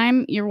more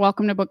time, you're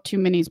welcome to book 2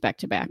 minis back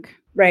to back.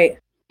 Right.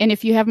 And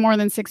if you have more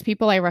than 6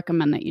 people, I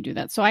recommend that you do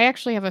that. So I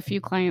actually have a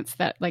few clients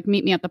that like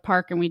meet me at the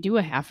park and we do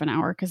a half an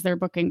hour because they're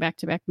booking back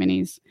to back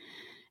minis.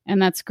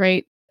 And that's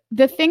great.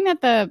 The thing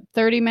that the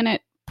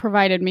 30-minute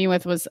provided me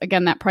with was,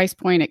 again, that price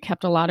point. It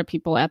kept a lot of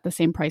people at the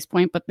same price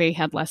point, but they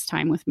had less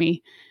time with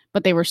me,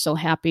 but they were still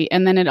happy.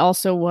 And then it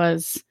also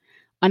was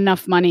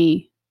enough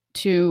money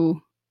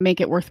to make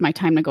it worth my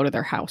time to go to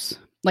their house.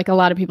 Like a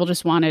lot of people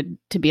just wanted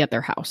to be at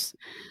their house.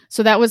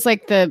 So that was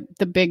like the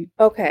big,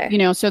 you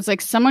know, so it's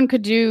like someone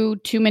could do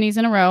 2 minis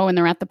in a row and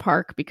they're at the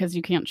park because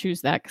you can't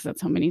choose that because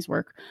that's how minis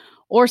work.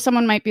 Or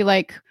someone might be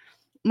like,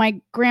 my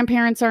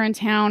grandparents are in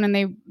town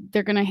and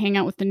they're going to hang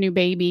out with the new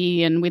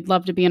baby and we'd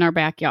love to be in our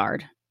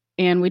backyard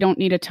and we don't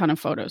need a ton of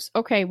photos.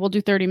 Okay, we'll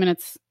do 30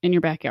 minutes in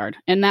your backyard.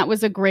 And that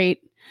was a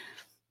great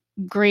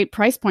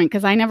price point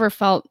because I never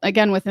felt,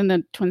 again, within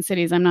the Twin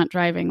Cities, I'm not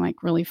driving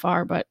like really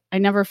far, but I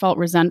never felt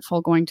resentful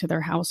going to their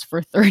house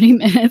for 30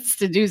 minutes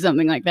to do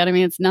something like that. I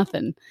mean, it's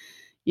nothing,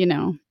 you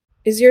know.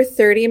 Is your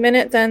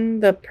 30-minute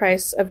then the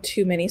price of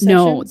 2 mini sessions?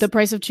 No, the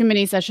price of 2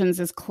 mini sessions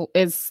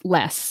is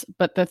less,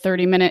 but the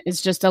 30-minute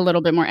is just a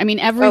little bit more. I mean,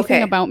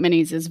 everything about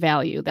minis is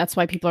value. That's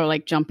why people are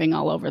like jumping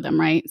all over them,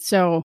 right?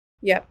 So,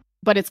 yep.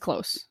 But it's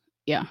close.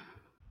 Yeah.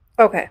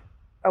 Okay.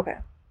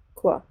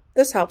 Cool.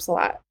 This helps a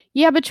lot.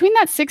 Yeah, between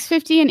that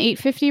 $650 and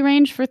 $850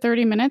 range for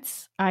 30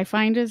 minutes, I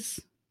find is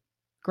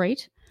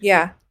great.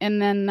 Yeah.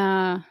 And then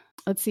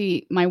let's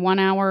see, my 1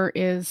 hour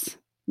is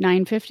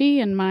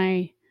 $950 and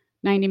my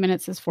 90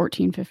 minutes is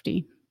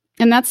 $1450.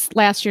 And that's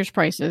last year's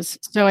prices.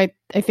 So I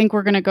think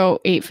we're going to go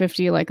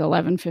 $850, like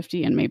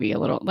 $1150, and maybe a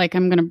little, like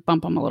I'm going to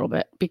bump them a little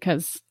bit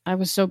because I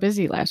was so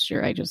busy last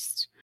year.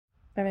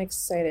 I'm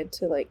excited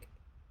to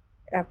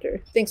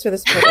thanks for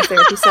this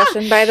therapy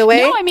session, by the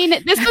way. No, I mean,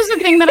 this was the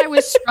thing that I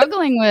was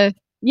struggling with.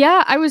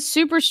 Yeah, I was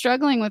super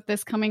struggling with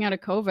this coming out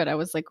of COVID. I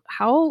was like,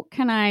 how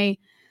can I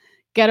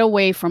get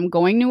away from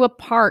going to a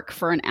park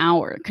for an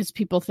hour? Because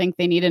people think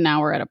they need an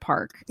hour at a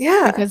park.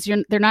 Yeah. Because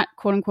they're not,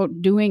 quote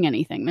unquote, doing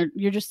anything.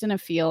 You're just in a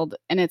field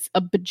and it's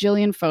a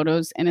bajillion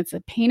photos and it's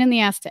a pain in the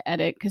ass to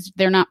edit because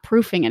they're not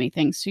proofing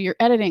anything. So you're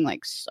editing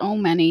like so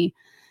many.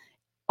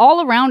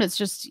 All around, it's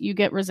just you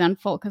get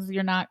resentful because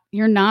you're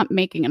not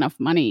making enough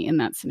money in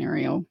that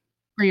scenario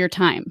for your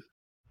time.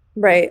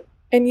 Right.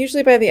 And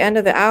usually by the end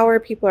of the hour,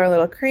 people are a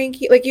little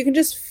cranky. Like you can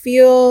just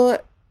feel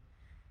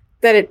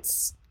that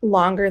it's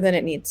longer than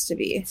it needs to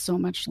be. It's so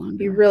much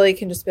longer. You really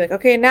can just be like,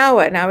 okay, now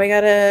what? Now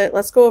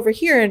let's go over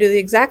here and do the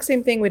exact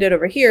same thing we did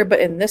over here, but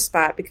in this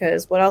spot,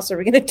 because what else are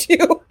we going to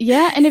do?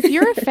 Yeah. And if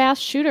you're a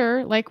fast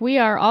shooter like we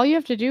are, all you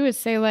have to do is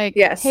say like,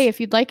 yes. Hey, if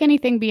you'd like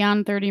anything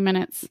beyond 30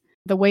 minutes,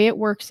 the way it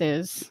works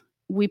is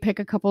we pick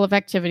a couple of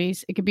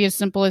activities. It could be as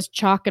simple as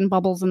chalk and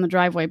bubbles in the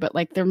driveway, but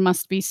like there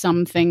must be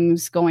some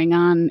things going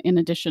on in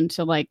addition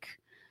to like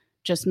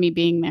just me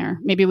being there.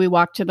 Maybe we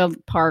walk to the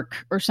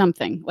park or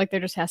something. Like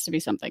there just has to be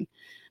something.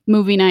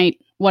 Movie night,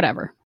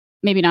 whatever.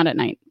 Maybe not at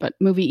night, but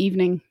movie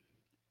evening.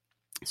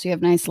 So you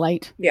have nice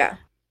light. Yeah.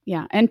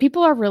 Yeah. And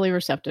people are really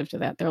receptive to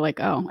that. They're like,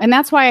 oh, and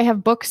that's why I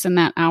have books in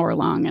that hour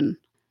long and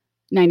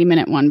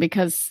 90-minute one,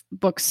 because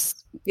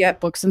books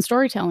and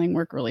storytelling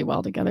work really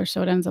well together.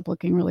 So it ends up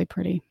looking really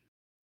pretty.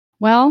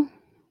 Well,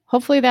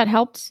 hopefully that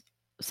helped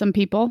some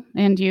people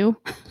and you.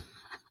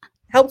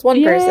 Helped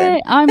one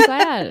person. I'm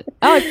glad.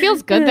 Oh, it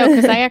feels good though,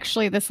 because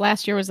this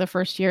last year was the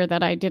first year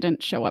that I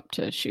didn't show up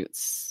to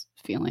shoots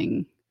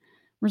feeling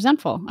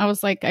resentful.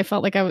 I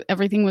felt like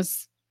everything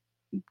was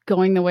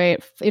going the way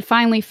it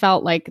finally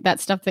felt like that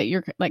stuff that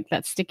you're like,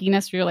 that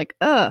stickiness where you're like,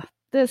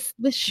 this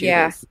shoot.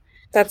 Yeah,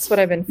 that's what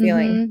I've been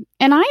feeling. Mm-hmm.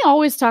 And I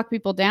always talk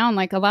people down.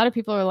 Like a lot of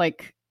people are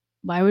like,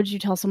 why would you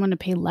tell someone to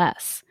pay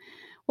less?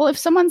 Well, if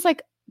someone's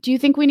like, do you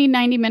think we need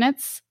 90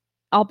 minutes?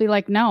 I'll be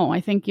like, no,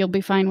 I think you'll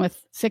be fine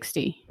with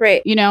 60.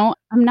 Right. You know,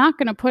 I'm not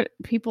going to put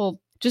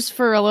people just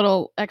for a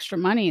little extra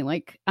money.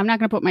 Like I'm not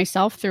going to put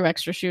myself through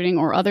extra shooting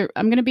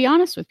I'm going to be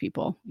honest with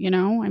people, you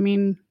know? I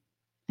mean,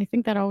 I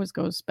think that always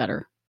goes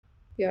better.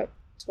 Yep,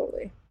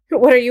 totally.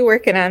 What are you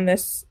working on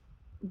this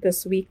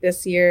week,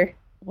 this year?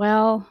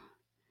 Well,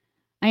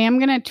 I am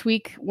going to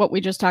tweak what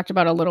we just talked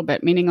about a little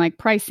bit, meaning like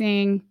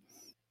pricing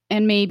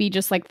and maybe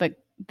just like the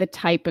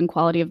type and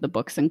quality of the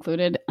books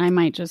included. I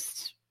might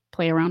just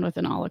play around with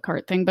an a la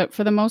carte thing. But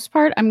for the most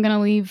part, I'm going to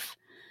leave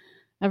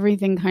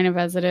everything kind of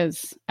as it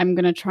is. I'm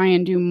going to try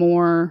and do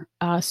more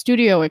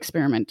studio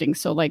experimenting.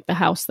 So like the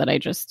house that I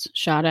just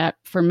shot at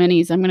for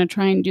minis, I'm going to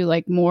try and do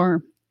like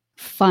more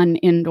fun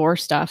indoor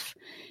stuff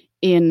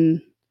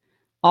in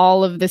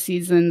all of the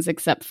seasons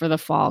except for the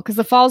fall. Because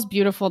the fall's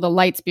beautiful. The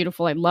light's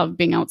beautiful. I love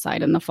being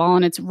outside in the fall.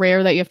 And it's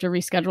rare that you have to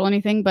reschedule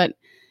anything. But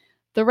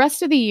the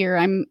rest of the year,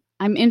 I'm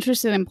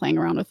interested in playing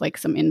around with like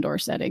some indoor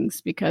settings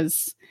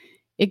because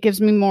it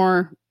gives me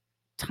more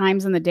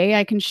times in the day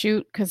I can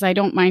shoot, because I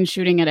don't mind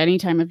shooting at any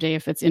time of day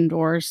if it's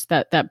indoors.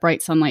 That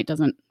bright sunlight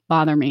doesn't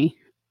bother me.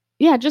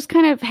 Yeah, just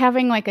kind of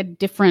having like a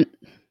different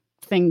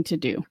thing to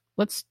do.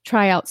 Let's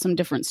try out some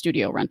different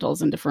studio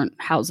rentals and different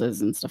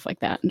houses and stuff like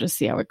that and just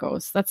see how it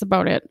goes. That's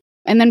about it.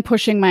 And then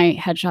pushing my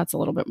headshots a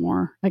little bit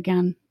more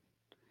again,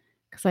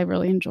 because I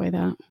really enjoy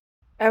that.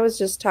 I was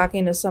just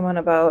talking to someone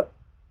about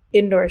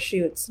indoor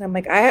shoots, and I'm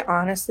like, I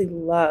honestly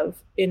love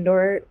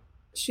indoor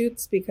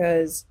shoots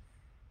because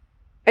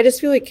I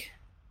just feel like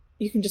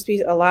you can just be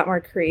a lot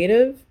more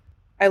creative.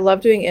 I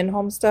love doing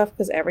in-home stuff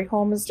because every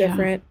home is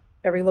different.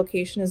 Yeah. Every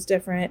location is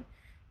different.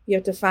 You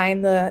have to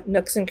find the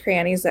nooks and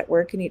crannies that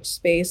work in each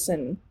space.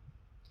 And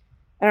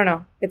I don't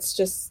know, it's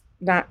just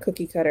not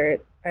cookie cutter.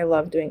 I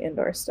love doing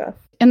indoor stuff.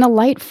 And the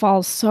light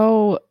falls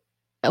so,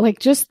 like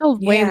just the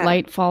way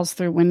light falls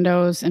through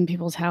windows in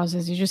people's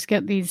houses, you just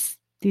get these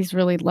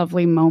really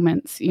lovely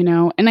moments, you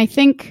know? And I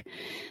think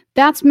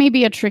that's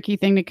maybe a tricky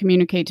thing to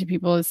communicate to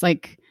people is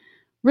like,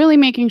 really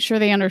making sure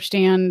they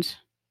understand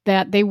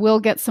that they will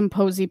get some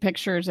posy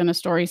pictures in a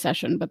story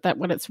session, but that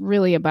what it's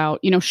really about,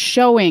 you know,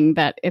 showing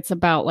that it's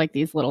about like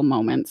these little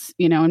moments,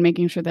 you know, and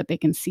making sure that they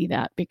can see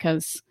that,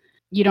 because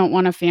you don't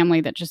want a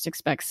family that just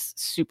expects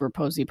super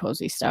posy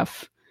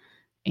stuff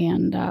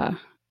and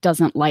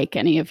doesn't like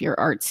any of your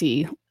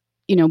artsy,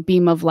 you know,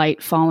 beam of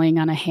light falling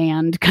on a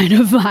hand kind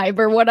of vibe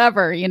or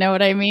whatever. You know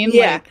what I mean?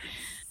 Yeah.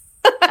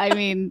 Like, I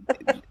mean...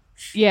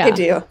 Yeah. I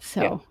do.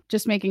 So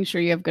just making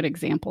sure you have good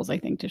examples, I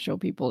think, to show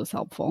people is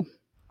helpful.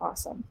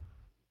 Awesome.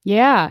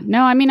 Yeah.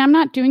 No, I mean, I'm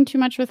not doing too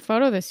much with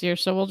photo this year,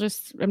 so I'm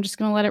just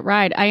going to let it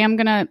ride. I am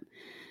going to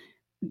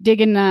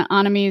dig into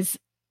Anami's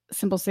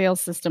simple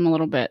sales system a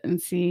little bit and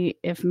see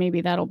if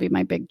maybe that'll be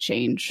my big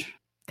change,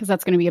 because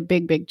that's going to be a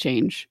big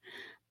change.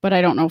 But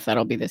I don't know if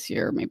that'll be this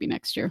year or maybe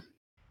next year.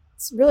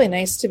 It's really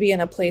nice to be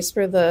in a place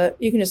where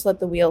you can just let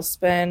the wheels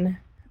spin.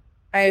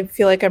 I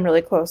feel like I'm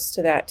really close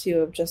to that too,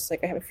 of just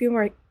like I have a few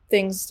more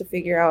things to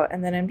figure out,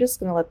 and then I'm just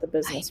going to let the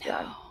business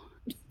run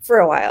for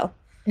a while.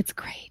 It's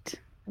great.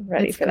 I'm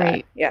ready for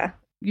that. Yeah.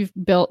 You've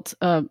built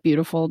a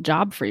beautiful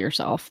job for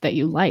yourself that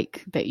you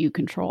like, that you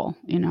control,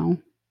 you know.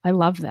 I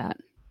love that.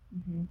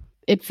 Mm-hmm.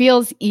 It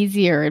feels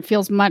easier. It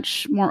feels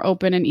much more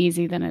open and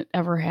easy than it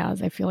ever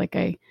has. I feel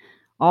like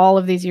all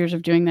of these years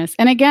of doing this.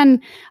 And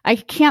again, I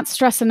can't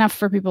stress enough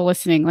for people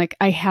listening. Like,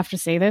 I have to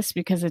say this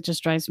because it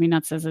just drives me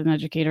nuts as an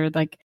educator.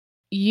 Like,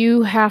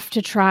 you have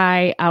to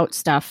try out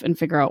stuff and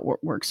figure out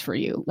what works for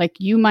you. Like,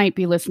 you might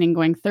be listening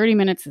going, 30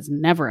 minutes is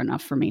never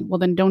enough for me. Well,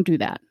 then don't do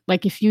that.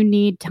 Like, if you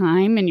need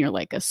time and you're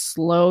like a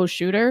slow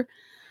shooter,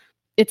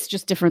 it's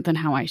just different than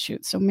how I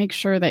shoot. So make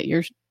sure that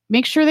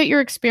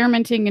you're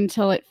experimenting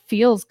until it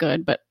feels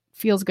good, but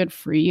feels good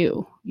for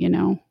you, you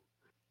know?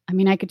 I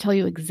mean, I could tell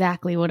you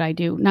exactly what I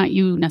do, not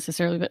you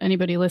necessarily, but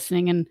anybody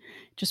listening, and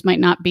just might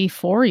not be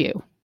for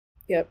you.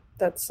 Yep,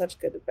 that's such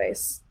good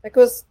advice. That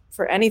goes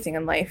for anything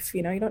in life.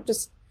 You know, you don't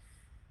just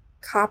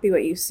copy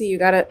what you see. You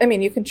can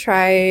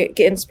get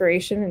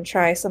inspiration and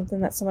try something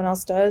that someone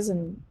else does,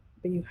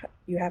 but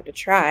you have to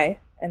try,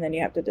 and then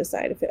you have to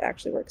decide if it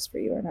actually works for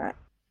you or not.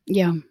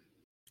 Yeah.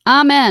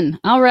 Amen.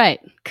 All right.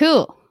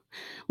 Cool.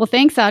 Well,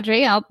 thanks,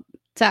 Audrey. I'll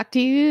talk to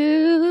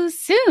you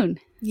soon.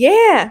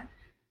 Yeah.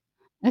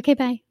 Okay,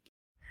 bye.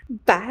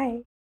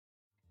 Bye.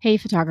 Hey,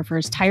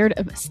 photographers, tired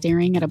of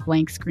staring at a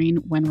blank screen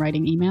when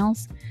writing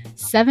emails?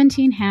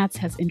 17 Hats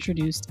has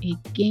introduced a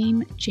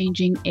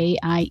game-changing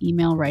AI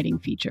email writing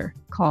feature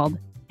called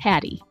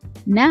Hattie.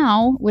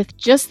 Now, with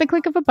just the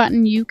click of a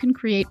button, you can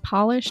create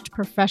polished,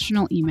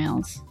 professional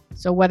emails.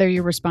 So whether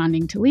you're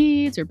responding to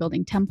leads or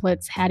building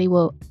templates, Hattie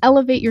will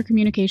elevate your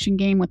communication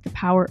game with the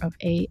power of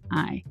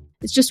AI.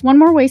 It's just one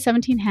more way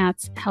 17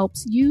 Hats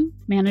helps you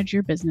manage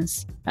your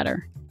business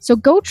better. So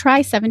go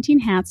try 17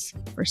 Hats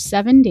for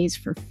 7 days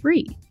for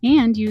free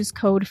and use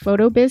code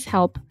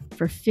PHOTOBIZHELP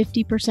for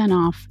 50%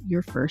 off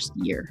your first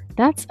year.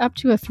 That's up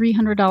to a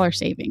 $300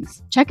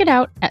 savings. Check it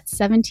out at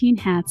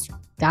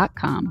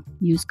 17hats.com.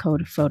 Use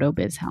code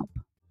PHOTOBIZHELP.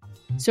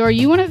 So are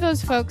you one of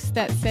those folks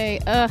that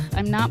say,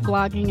 I'm not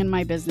blogging in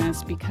my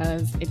business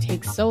because it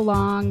takes so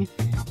long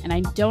and I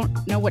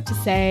don't know what to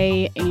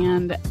say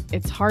and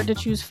it's hard to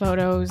choose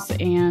photos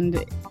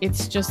and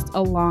it's just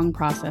a long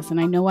process and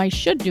I know I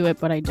should do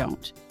it, but I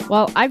don't?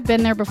 Well, I've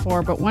been there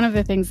before, but one of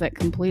the things that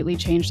completely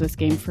changed this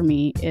game for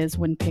me is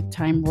when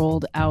Pic-Time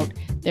rolled out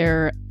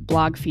their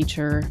blog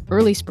feature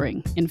early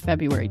spring in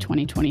February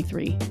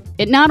 2023.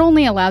 It not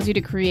only allows you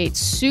to create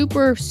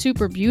super,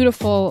 super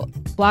beautiful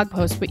blog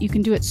posts, but you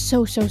can do it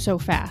so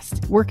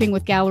fast, working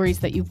with galleries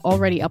that you've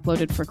already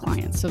uploaded for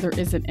clients. So there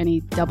isn't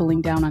any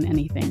doubling down on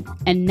anything.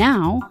 And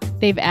now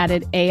they've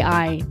added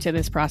AI to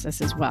this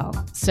process as well.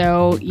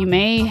 So you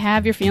may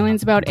have your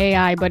feelings about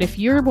AI, but if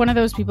you're one of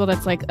those people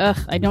that's like,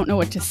 I don't know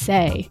what to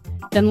say,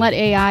 then let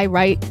AI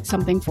write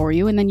something for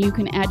you. And then you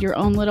can add your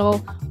own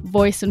little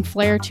voice and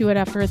flair to it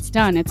after it's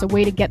done. It's a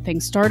way to get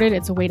things started.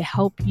 It's a way to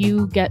help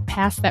you get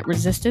past that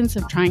resistance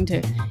of trying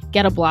to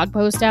get a blog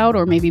post out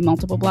or maybe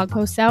multiple blog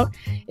posts out.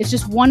 It's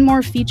just one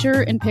more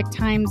feature in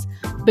Pic-Time's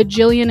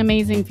bajillion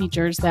amazing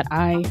features that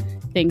I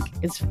think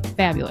is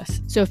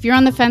fabulous. So if you're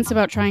on the fence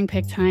about trying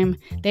Pic-Time,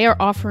 they are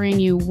offering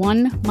you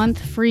 1 month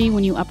free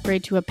when you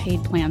upgrade to a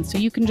paid plan. So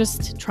you can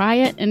just try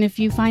it. And if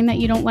you find that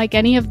you don't like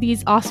any of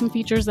these awesome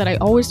features that I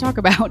always talk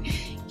about,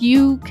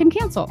 you can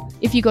cancel.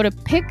 If you go to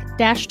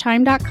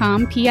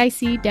pic-time.com,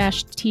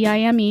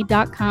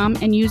 pic-time.com,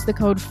 and use the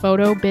code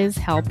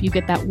PHOTOBIZHELP, you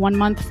get that 1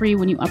 month free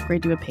when you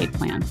upgrade to a paid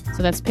plan.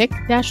 So that's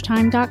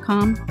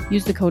pic-time.com,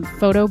 use the code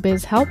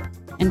PHOTOBIZHELP,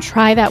 and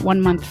try that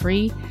 1 month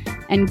free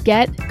and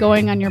get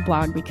going on your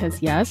blog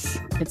because yes,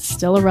 it's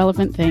still a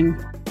relevant thing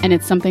and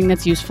it's something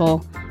that's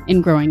useful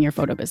in growing your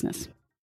photo business.